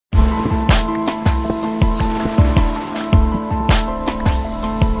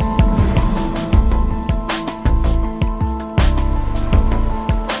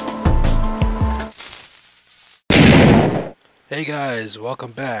Hey guys,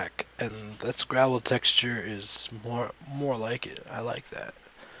 welcome back. And this gravel texture is more like it. I like that.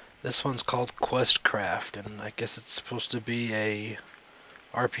 This one's called QuestCraft, and I guess it's supposed to be a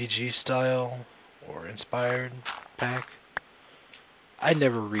RPG style or inspired pack. I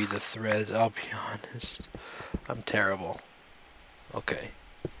never read the threads, I'll be honest. I'm terrible. Okay.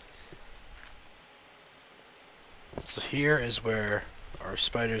 So here is where our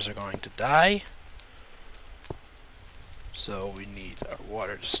spiders are going to die. So we need our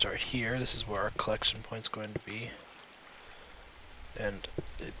water to start here. This is where our collection point's going to be. And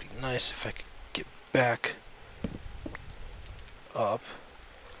it'd be nice if I could get back up.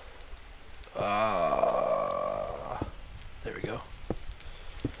 There we go.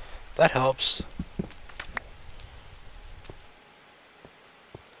 That helps.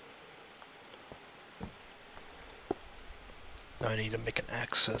 Now I need to make an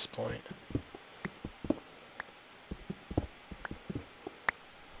access point.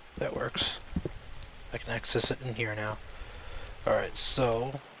 That works. I can access it in here now. Alright,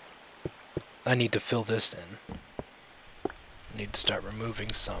 so I need to fill this in. I need to start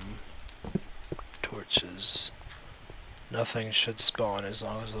removing some torches. Nothing should spawn as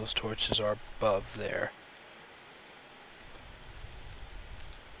long as those torches are above there.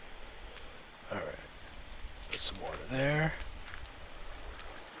 Alright. Put some water there.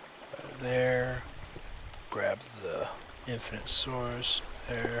 Water there. Grab the infinite source.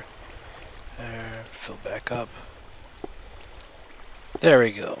 There. There. Fill back up. There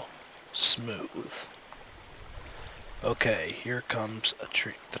we go. Smooth. Okay, here comes the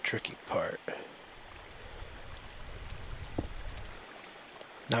tricky part.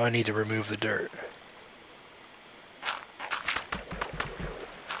 Now I need to remove the dirt.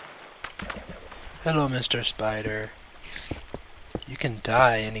 Hello, Mr. Spider. You can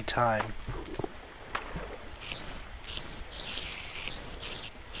die anytime.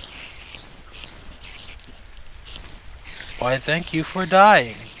 Why, thank you for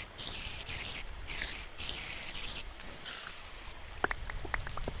dying.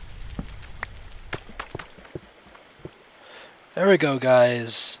 There we go,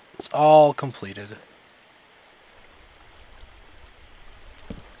 guys. It's all completed.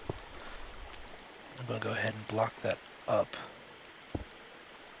 I'm gonna go ahead and block that up.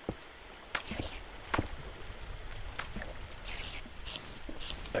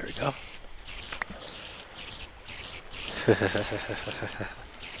 There we go.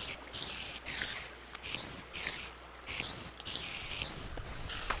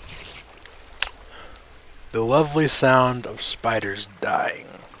 The lovely sound of spiders dying.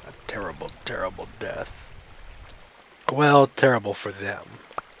 A terrible, terrible death. Well, terrible for them.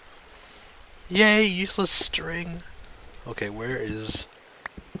 Yay, useless string. Okay, where is...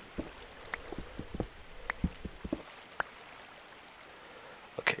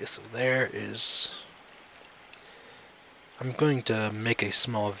 Okay, so there is... I'm going to make a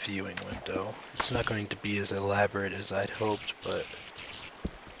small viewing window. It's not going to be as elaborate as I'd hoped, but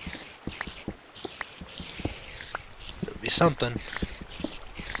it'll be something.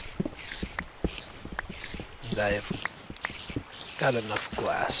 And I have got enough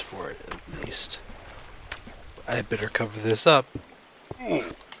glass for it, at least. I better cover this up.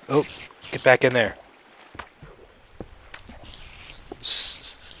 Oh, get back in there.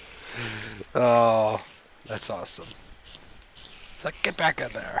 Oh, that's awesome. Get back in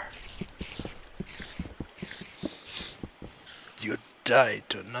there. You die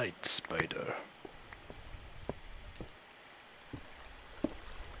tonight, spider.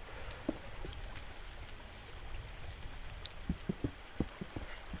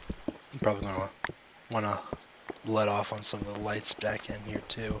 I'm probably gonna wanna let off on some of the lights back in here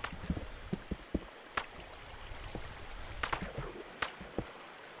too.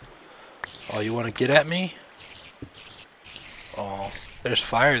 Oh, you wanna get at me? Oh, there's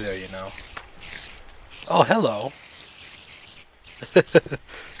fire there, you know. Oh, hello.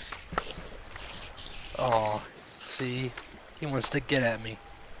 Oh, see? He wants to get at me.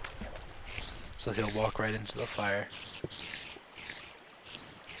 So he'll walk right into the fire.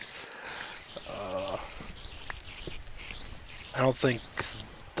 I don't think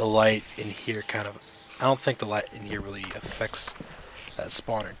the light in here I don't think the light in here really affects that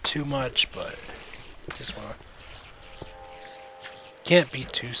spawner too much, but just wanna... Can't be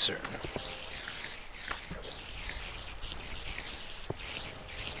too certain.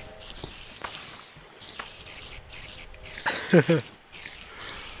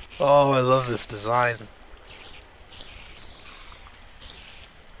 Oh, I love this design.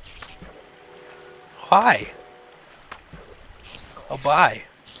 Hi. Oh, bye.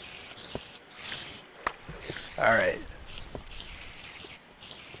 Alright.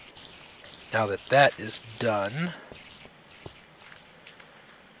 Now that that is done...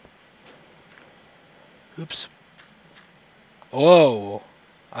 Oops. Whoa!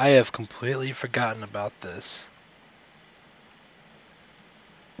 I have completely forgotten about this.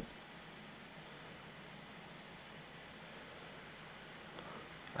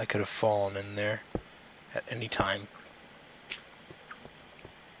 I could have fallen in there at any time.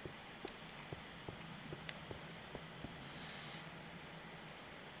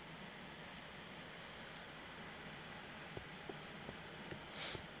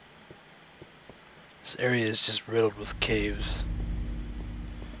 This area is just riddled with caves.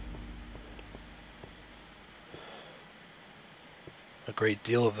 A great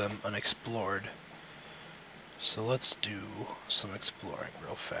deal of them unexplored. So let's do some exploring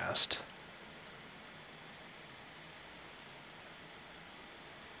real fast.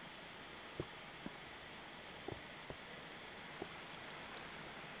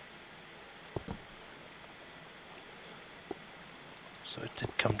 So it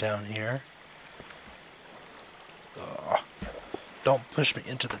did come down here. Ugh. Don't push me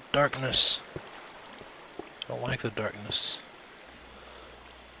into the darkness. I don't like the darkness.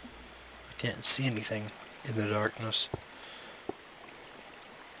 I can't see anything in the darkness.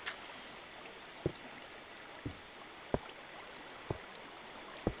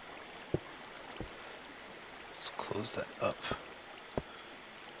 Let's close that up.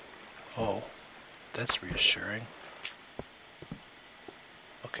 Oh, that's reassuring.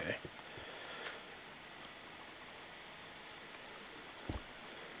 Okay.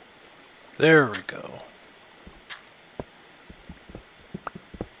 There we go.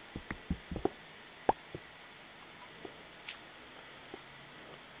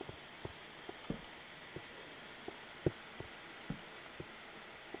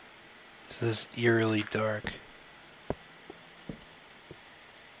 This is eerily dark.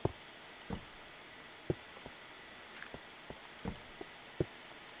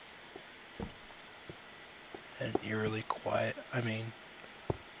 And eerily quiet, I mean.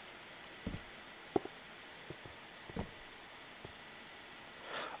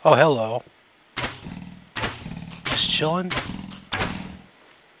 Oh, hello. Just chillin'?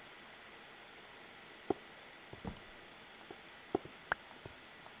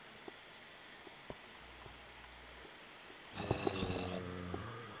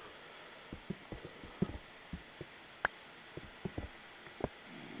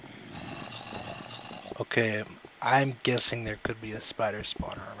 Okay, I'm guessing there could be a spider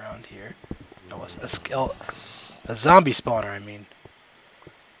spawner around here. No, a zombie spawner, I mean.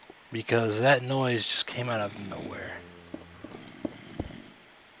 Because that noise just came out of nowhere.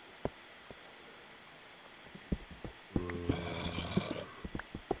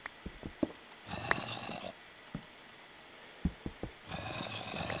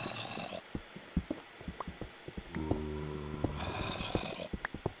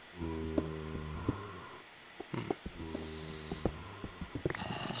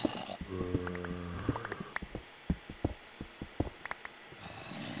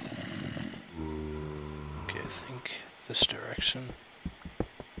 This direction.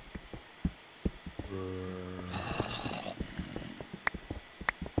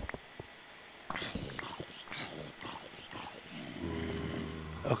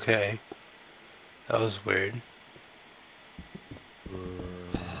 Okay. That was weird.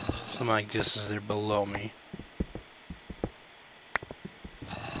 So my guess is they're below me.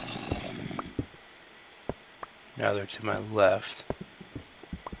 Now they're to my left.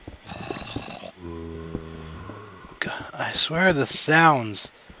 I swear the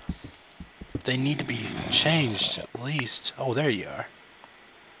sounds, they need to be changed at least. Oh, there you are.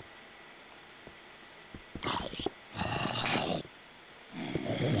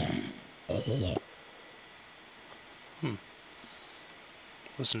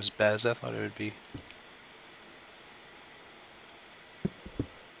 Wasn't as bad as I thought it would be.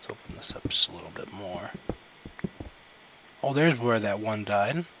 Let's open this up just a little bit more. Oh, there's where that one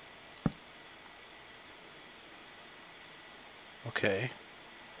died. Okay.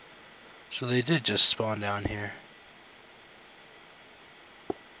 So they did just spawn down here.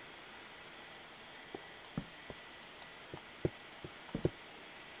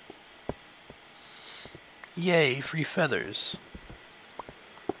 Yay, free feathers.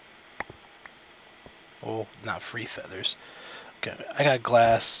 Oh, not free feathers. Okay, I got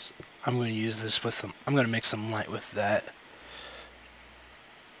glass. I'm going to use this with them. I'm going to make some light with that.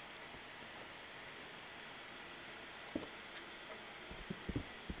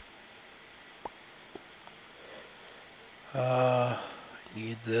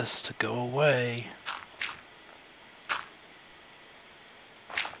 Need this to go away.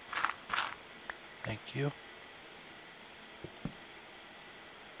 Thank you.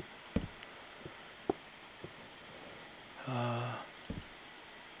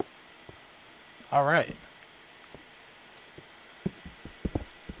 Alright.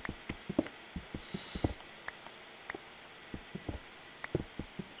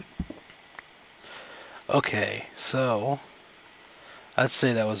 Okay, so I'd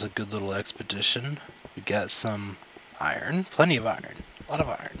say that was a good little expedition. We got some iron, plenty of iron, a lot of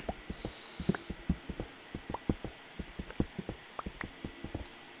iron.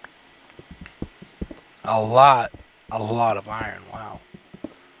 A lot of iron, wow.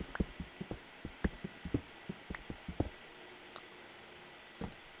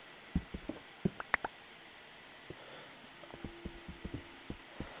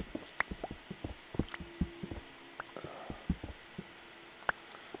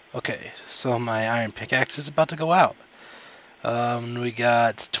 Okay, so my iron pickaxe is about to go out. We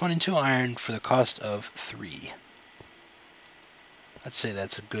got 22 iron for the cost of 3. I'd say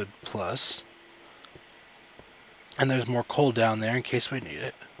that's a good plus. And there's more coal down there in case we need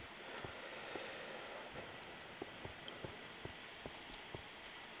it.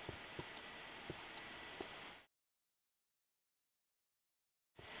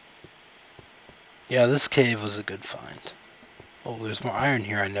 Yeah, this cave was a good find. Oh, there's more iron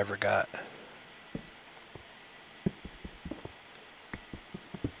here I never got.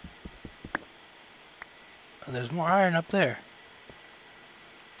 And there's more iron up there.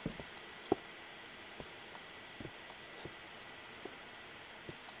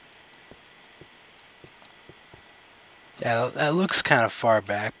 Yeah, that looks kind of far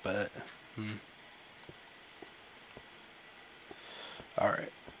back, but...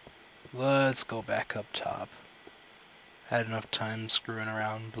 Alright. Let's go back up top. Had enough time screwing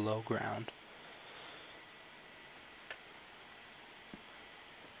around below ground.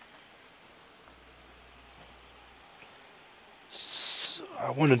 So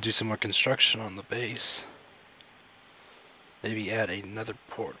I want to do some more construction on the base. Maybe add another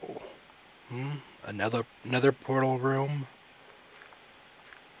portal. Another portal room.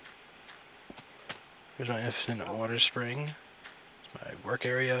 Here's my infinite water spring. My work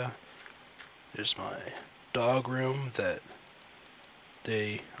area. There's my dog room that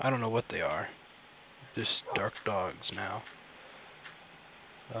I don't know what they are. Just dark dogs now.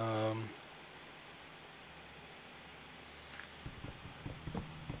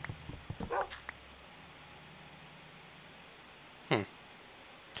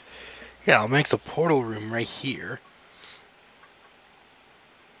 Yeah, I'll make the portal room right here.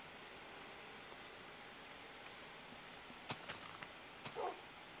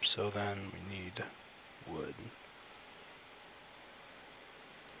 So then we need wood.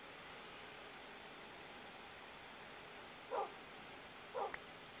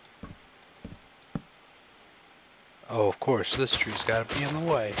 Oh, of course, this tree's gotta be in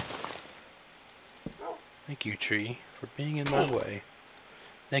the way. Thank you, tree, for being in my way.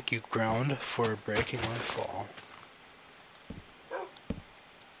 Thank you, ground, for breaking my fall.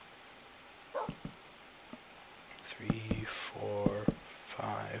 Three, 4,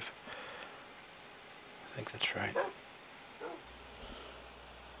 5. I think that's right.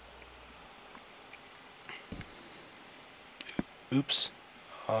 Oops.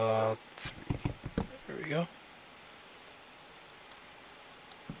 3. There we go.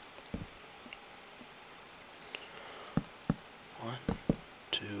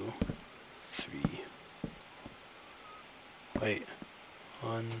 Wait.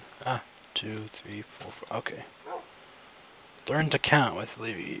 1, 2, 3, 4, 5. Okay. Learn to count with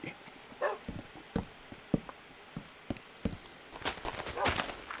Levy.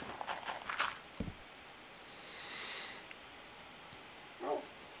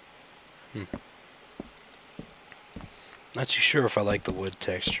 Not too sure if I like the wood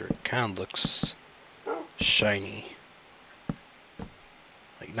texture. It kind of looks shiny.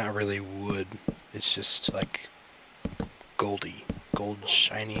 Like, not really wood. It's just like goldy, gold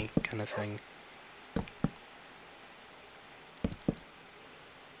shiny kind of thing.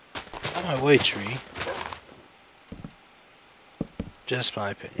 Out of my way, tree. Just my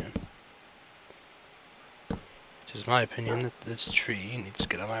opinion. Just my opinion that this tree needs to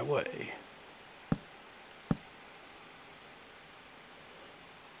get out of my way.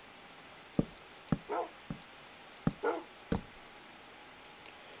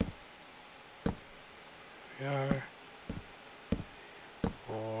 We are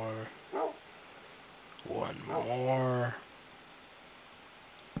 4. 1 more.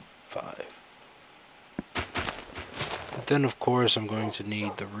 5. But then, of course, I'm going to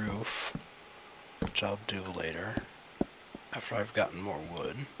need the roof, which I'll do later, after I've gotten more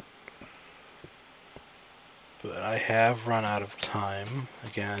wood. but I have run out of time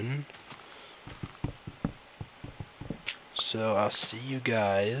again. So I'll see you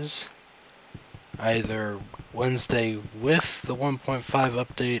guys either Wednesday with the 1.5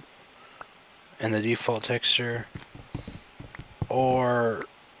 update and the default texture, or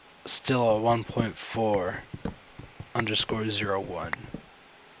still a 1.4_01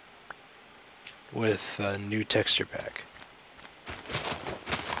 with a new texture pack.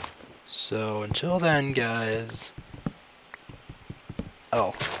 So until then, guys.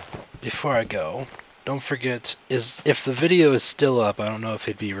 Oh, before I go, don't forget, if the video is still up, I don't know if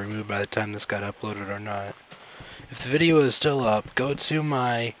it'd be removed by the time this got uploaded or not. If the video is still up, go to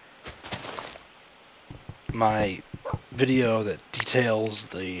my video that details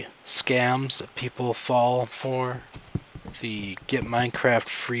the scams that people fall for, the get Minecraft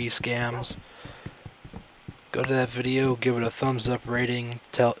free scams. Go to that video, give it a thumbs up rating,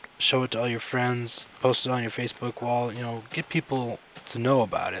 show it to all your friends, post it on your Facebook wall, get people to know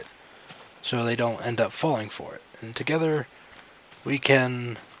about it so they don't end up falling for it. And together we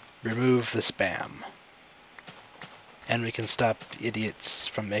can remove the spam. And we can stop the idiots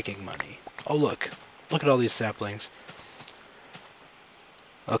from making money. Oh, look at all these saplings.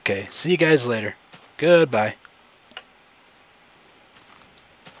 Okay, see you guys later. Goodbye.